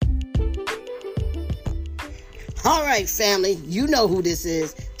All right, family, you know who this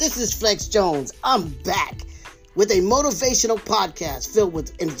is. This is Flex Jones. I'm back with a motivational podcast filled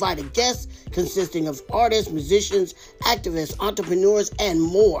with invited guests consisting of artists, musicians, activists, entrepreneurs, and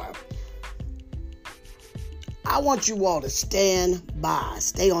more. I want you all to stand by,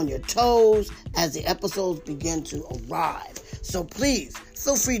 stay on your toes as the episodes begin to arrive. So please,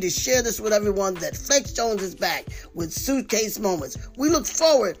 feel free to share this with everyone that Flex Jones is back with Suitcase Moments. We look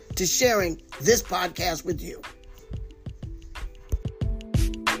forward to sharing this podcast with you.